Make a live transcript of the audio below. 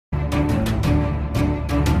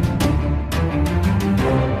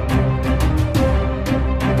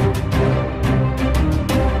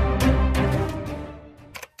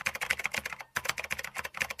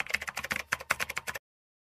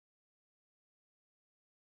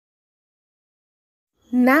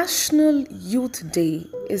National Youth Day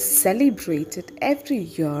is celebrated every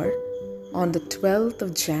year on the 12th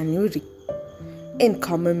of January in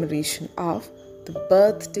commemoration of the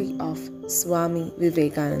birthday of Swami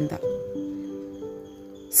Vivekananda.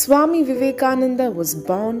 Swami Vivekananda was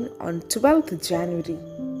born on 12th January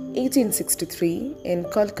 1863 in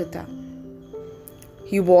Kolkata.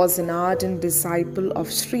 He was an ardent disciple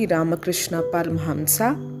of Sri Ramakrishna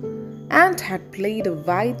Paramhamsa and had played a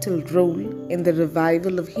vital role in the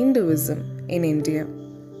revival of Hinduism in India.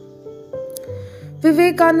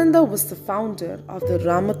 Vivekananda was the founder of the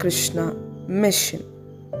Ramakrishna Mission,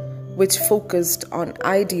 which focused on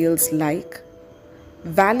ideals like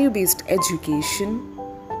value-based education,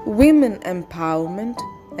 women empowerment,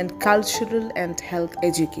 and cultural and health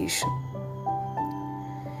education.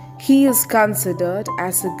 He is considered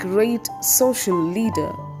as a great social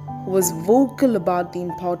leader who was vocal about the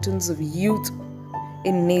importance of youth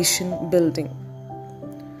in nation building.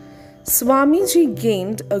 Swamiji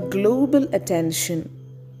gained a global attention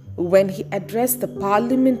when he addressed the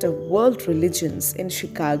Parliament of World Religions in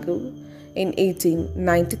Chicago in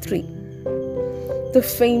 1893. The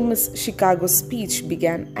famous Chicago speech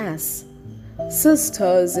began as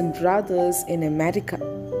 "Sisters and Brothers in America."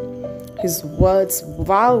 His words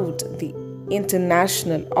wowed the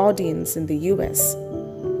international audience in the US.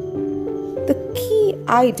 The key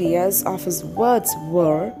ideas of his words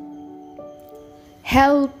were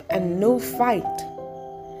help and no fight,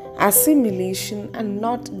 assimilation and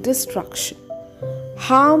not destruction,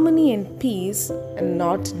 harmony and peace and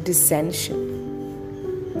not dissension.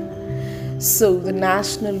 So the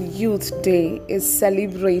National Youth Day is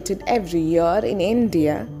celebrated every year in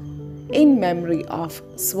India in memory of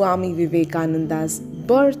Swami Vivekananda's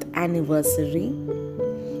birth anniversary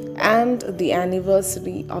and the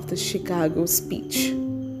anniversary of the Chicago speech.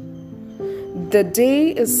 The day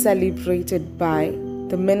is celebrated by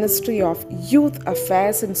the Ministry of Youth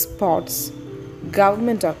Affairs and Sports,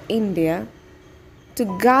 Government of India, to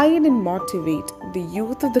guide and motivate the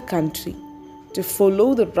youth of the country to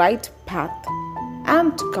follow the right path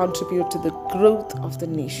and to contribute to the growth of the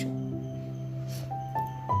nation.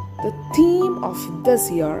 The theme of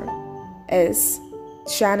this year is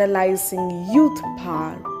channelizing youth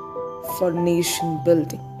power for nation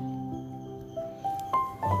building.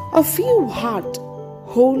 A few heart,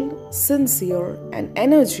 whole, sincere, and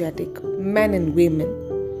energetic men and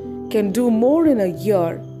women can do more in a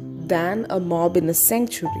year than a mob in a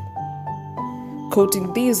century.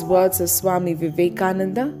 Quoting these words of Swami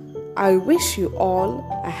Vivekananda, I wish you all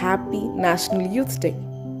a happy National Youth Day,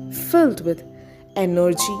 filled with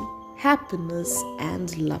energy, happiness,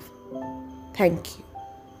 and love. Thank you.